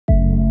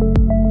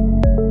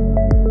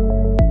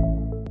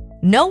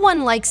No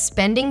one likes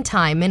spending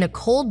time in a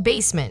cold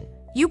basement.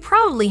 You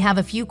probably have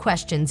a few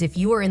questions if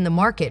you are in the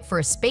market for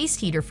a space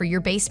heater for your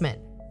basement.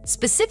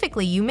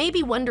 Specifically, you may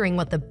be wondering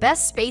what the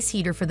best space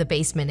heater for the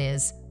basement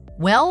is.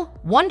 Well,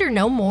 wonder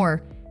no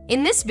more.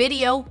 In this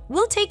video,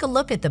 we'll take a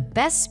look at the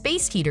best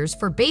space heaters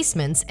for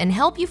basements and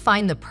help you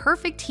find the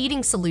perfect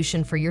heating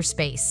solution for your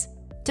space.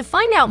 To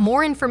find out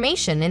more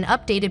information and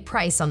updated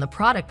price on the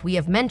product we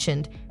have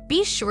mentioned,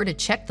 be sure to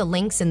check the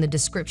links in the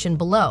description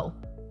below.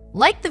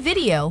 Like the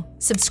video,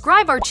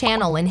 subscribe our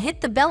channel and hit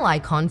the bell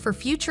icon for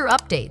future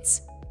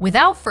updates.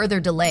 Without further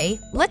delay,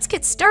 let's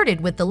get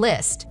started with the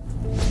list.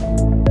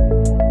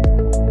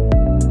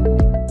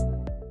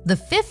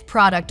 The fifth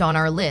product on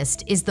our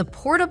list is the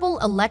portable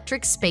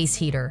electric space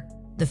heater.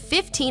 The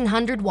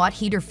 1500-watt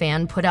heater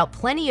fan put out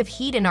plenty of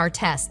heat in our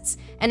tests,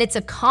 and it's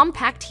a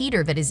compact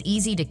heater that is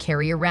easy to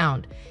carry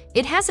around.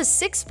 It has a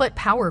 6-foot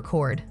power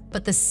cord,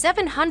 but the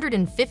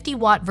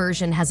 750-watt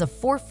version has a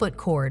 4-foot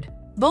cord.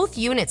 Both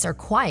units are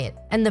quiet,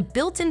 and the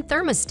built-in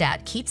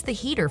thermostat keeps the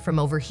heater from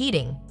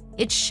overheating.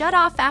 It's shut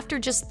off after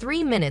just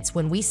 3 minutes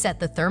when we set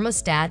the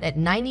thermostat at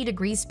 90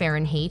 degrees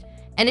Fahrenheit,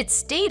 and it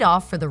stayed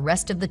off for the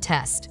rest of the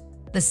test.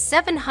 The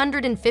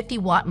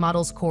 750-watt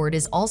model's cord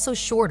is also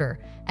shorter,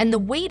 and the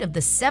weight of the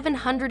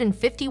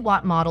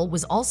 750-watt model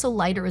was also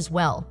lighter as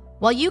well.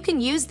 While you can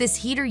use this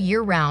heater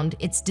year-round,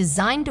 it's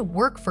designed to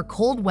work for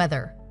cold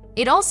weather.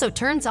 It also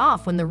turns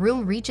off when the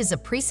room reaches a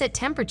preset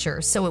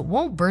temperature so it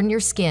won't burn your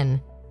skin.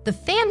 The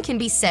fan can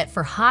be set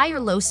for high or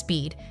low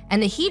speed,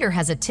 and the heater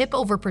has a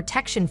tip-over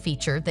protection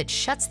feature that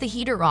shuts the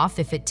heater off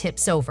if it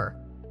tips over.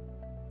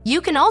 You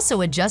can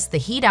also adjust the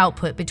heat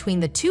output between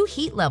the two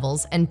heat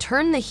levels and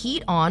turn the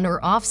heat on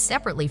or off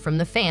separately from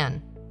the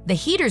fan. The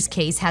heater's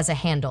case has a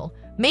handle,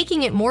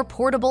 making it more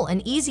portable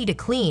and easy to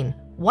clean.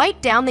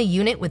 Wipe down the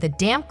unit with a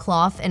damp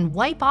cloth and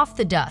wipe off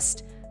the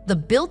dust. The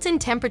built-in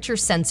temperature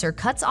sensor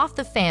cuts off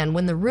the fan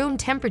when the room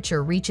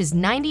temperature reaches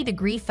 90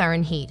 degrees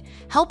Fahrenheit,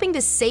 helping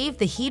to save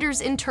the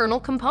heater's internal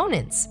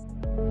components.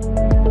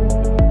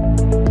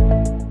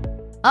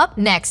 Up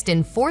next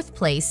in fourth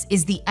place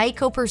is the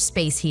Aikoper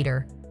space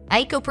heater.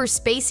 Aikoper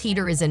space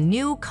heater is a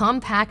new,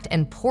 compact,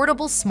 and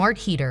portable smart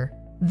heater.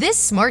 This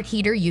smart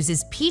heater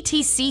uses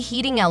PTC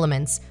heating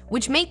elements,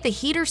 which make the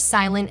heater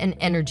silent and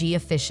energy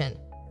efficient.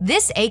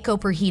 This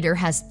Aikoper heater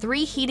has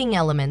 3 heating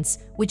elements,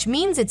 which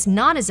means it's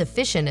not as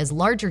efficient as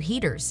larger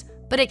heaters,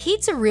 but it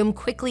heats a room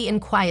quickly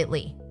and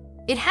quietly.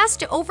 It has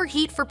to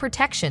overheat for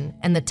protection,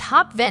 and the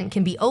top vent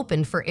can be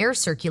opened for air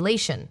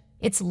circulation.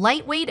 It's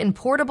lightweight and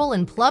portable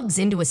and plugs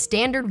into a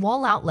standard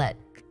wall outlet.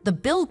 The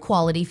build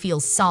quality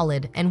feels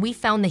solid, and we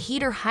found the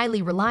heater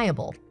highly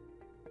reliable.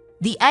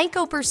 The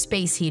Aikoper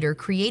space heater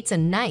creates a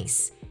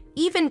nice,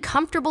 even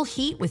comfortable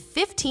heat with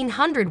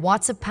 1500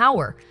 watts of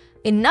power,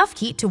 enough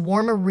heat to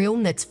warm a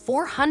room that's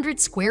 400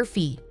 square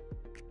feet.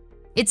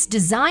 It's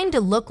designed to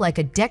look like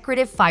a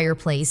decorative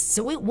fireplace,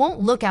 so it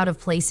won't look out of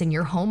place in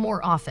your home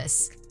or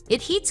office.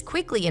 It heats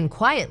quickly and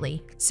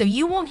quietly, so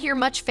you won't hear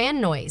much fan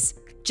noise.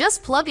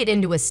 Just plug it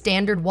into a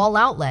standard wall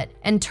outlet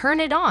and turn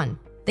it on.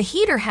 The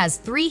heater has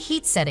 3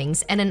 heat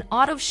settings and an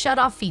auto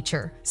shut-off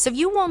feature, so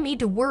you won't need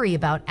to worry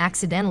about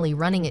accidentally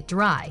running it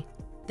dry.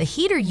 The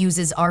heater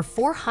uses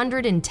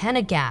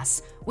R410A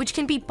gas, which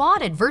can be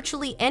bought at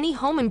virtually any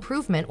home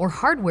improvement or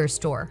hardware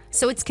store,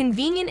 so it's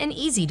convenient and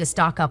easy to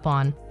stock up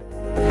on.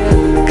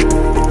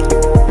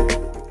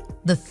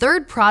 The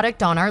third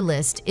product on our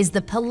list is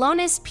the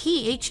PELONIS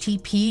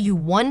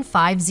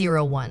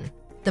PHTPU1501.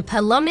 The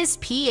PELONIS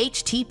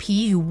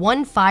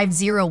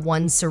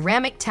PHTPU1501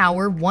 Ceramic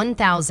Tower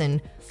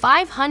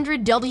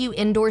 1500W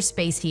indoor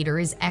space heater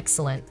is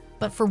excellent,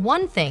 but for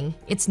one thing,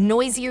 it's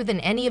noisier than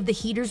any of the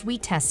heaters we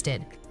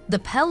tested. The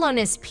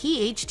PELONIS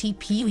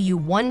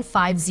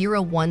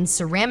PHTPU1501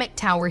 ceramic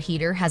tower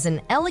heater has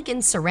an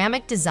elegant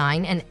ceramic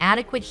design and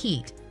adequate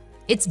heat.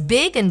 It's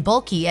big and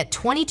bulky at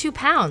 22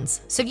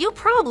 pounds, so you'll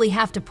probably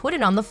have to put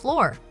it on the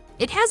floor.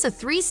 It has a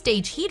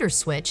 3-stage heater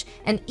switch,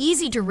 an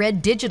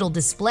easy-to-read digital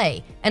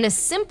display, and a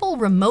simple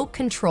remote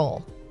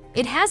control.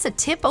 It has a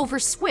tip-over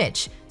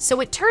switch, so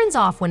it turns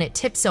off when it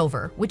tips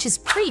over, which is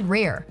pretty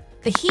rare.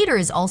 The heater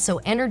is also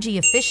energy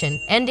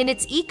efficient, and in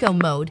its eco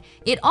mode,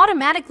 it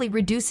automatically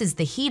reduces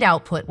the heat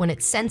output when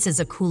it senses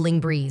a cooling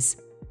breeze.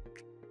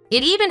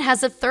 It even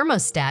has a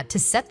thermostat to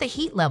set the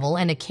heat level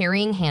and a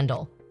carrying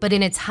handle. But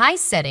in its high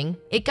setting,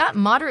 it got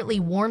moderately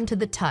warm to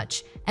the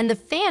touch, and the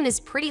fan is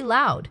pretty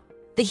loud.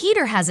 The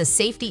heater has a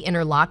safety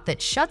interlock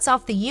that shuts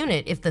off the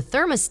unit if the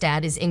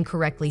thermostat is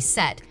incorrectly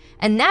set,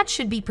 and that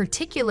should be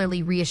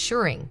particularly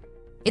reassuring.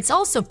 It's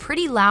also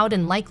pretty loud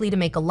and likely to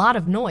make a lot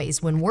of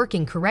noise when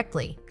working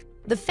correctly.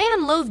 The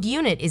fan-load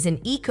unit is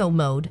in eco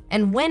mode,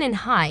 and when in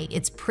high,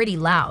 it's pretty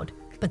loud.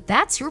 But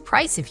that's your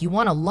price if you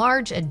want a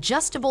large,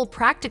 adjustable,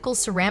 practical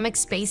ceramic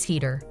space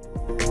heater.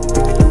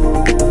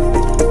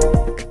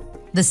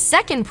 The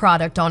second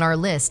product on our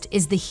list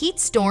is the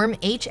HeatStorm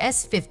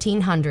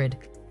HS1500.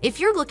 If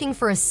you're looking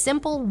for a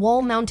simple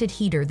wall-mounted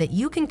heater that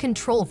you can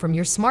control from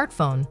your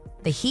smartphone,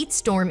 the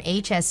HeatStorm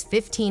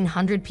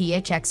HS1500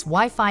 PHX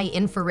Wi-Fi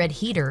infrared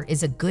heater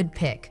is a good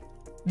pick.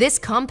 This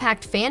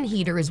compact fan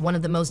heater is one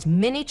of the most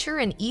miniature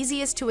and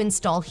easiest to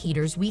install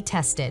heaters we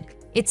tested.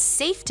 It's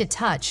safe to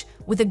touch,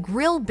 with a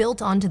grill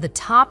built onto the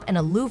top and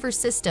a louver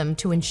system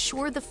to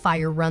ensure the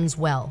fire runs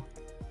well.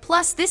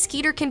 Plus, this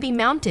heater can be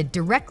mounted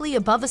directly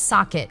above a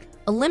socket,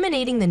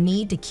 eliminating the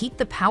need to keep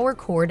the power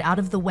cord out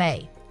of the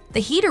way. The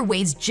heater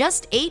weighs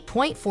just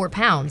 8.4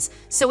 pounds,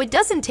 so it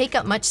doesn't take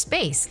up much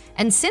space,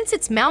 and since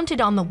it's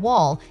mounted on the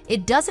wall,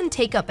 it doesn't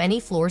take up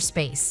any floor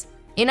space.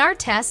 In our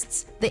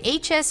tests, the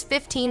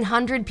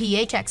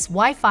HS1500PHX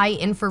Wi-Fi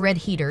infrared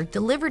heater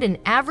delivered an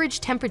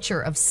average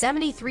temperature of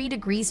 73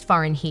 degrees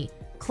Fahrenheit,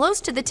 close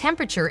to the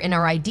temperature in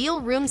our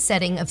ideal room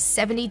setting of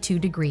 72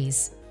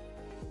 degrees.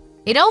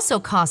 It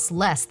also costs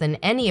less than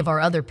any of our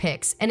other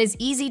picks and is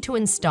easy to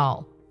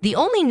install. The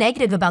only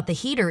negative about the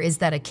heater is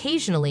that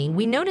occasionally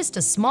we noticed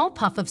a small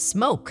puff of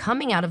smoke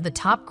coming out of the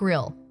top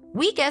grill.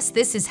 We guess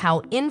this is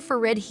how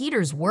infrared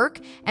heaters work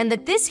and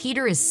that this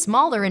heater is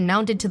smaller and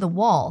mounted to the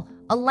wall,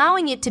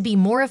 allowing it to be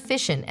more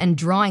efficient and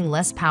drawing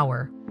less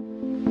power.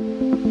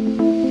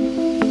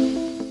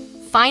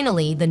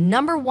 Finally, the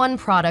 #1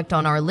 product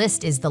on our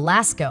list is the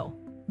Lasko.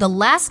 The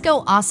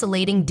Lasko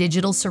Oscillating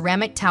Digital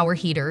Ceramic Tower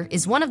Heater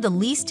is one of the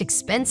least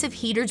expensive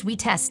heaters we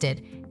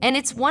tested, and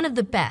it's one of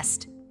the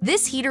best.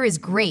 This heater is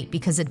great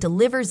because it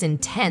delivers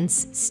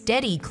intense,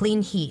 steady,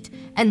 clean heat,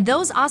 and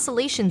those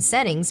oscillation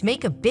settings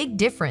make a big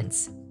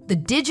difference. The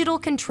digital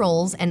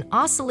controls and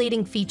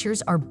oscillating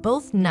features are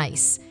both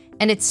nice,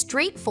 and it's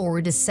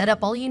straightforward to set up.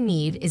 All you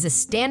need is a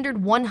standard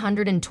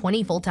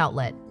 120-volt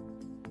outlet.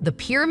 The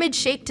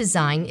pyramid-shaped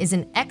design is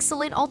an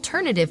excellent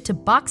alternative to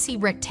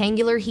boxy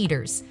rectangular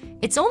heaters.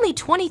 It's only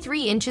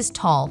 23 inches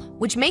tall,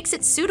 which makes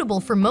it suitable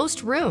for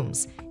most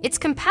rooms. It's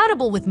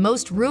compatible with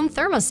most room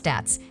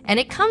thermostats, and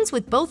it comes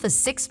with both a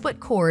 6-foot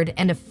cord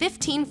and a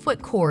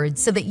 15-foot cord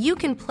so that you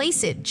can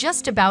place it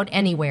just about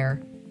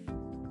anywhere.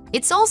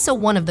 It's also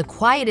one of the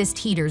quietest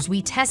heaters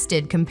we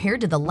tested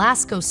compared to the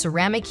Lasko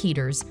ceramic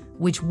heaters,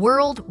 which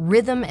whirled,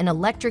 rhythm, and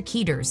electric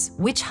heaters,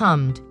 which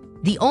hummed.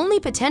 The only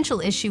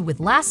potential issue with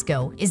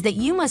Lasko is that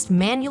you must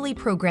manually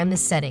program the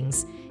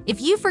settings. If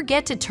you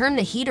forget to turn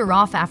the heater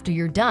off after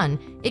you're done,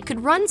 it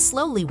could run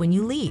slowly when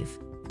you leave.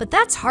 But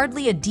that's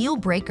hardly a deal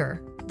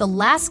breaker. The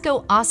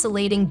Lasko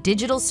Oscillating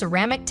Digital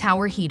Ceramic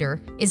Tower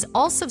Heater is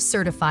also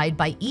certified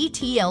by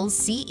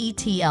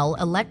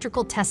CETL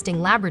Electrical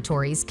Testing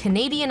Laboratories,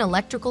 Canadian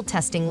Electrical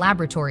Testing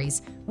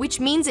Laboratories, which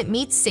means it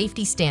meets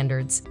safety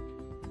standards.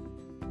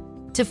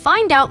 To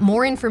find out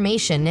more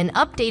information and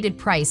updated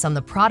price on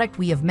the product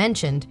we have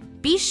mentioned,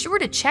 be sure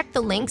to check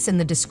the links in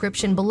the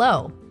description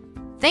below.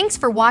 Thanks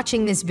for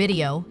watching this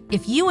video.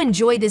 If you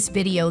enjoy this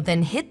video,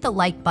 then hit the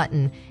like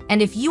button,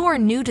 and if you are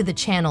new to the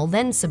channel,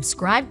 then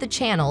subscribe the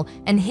channel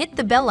and hit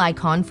the bell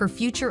icon for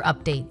future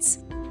updates.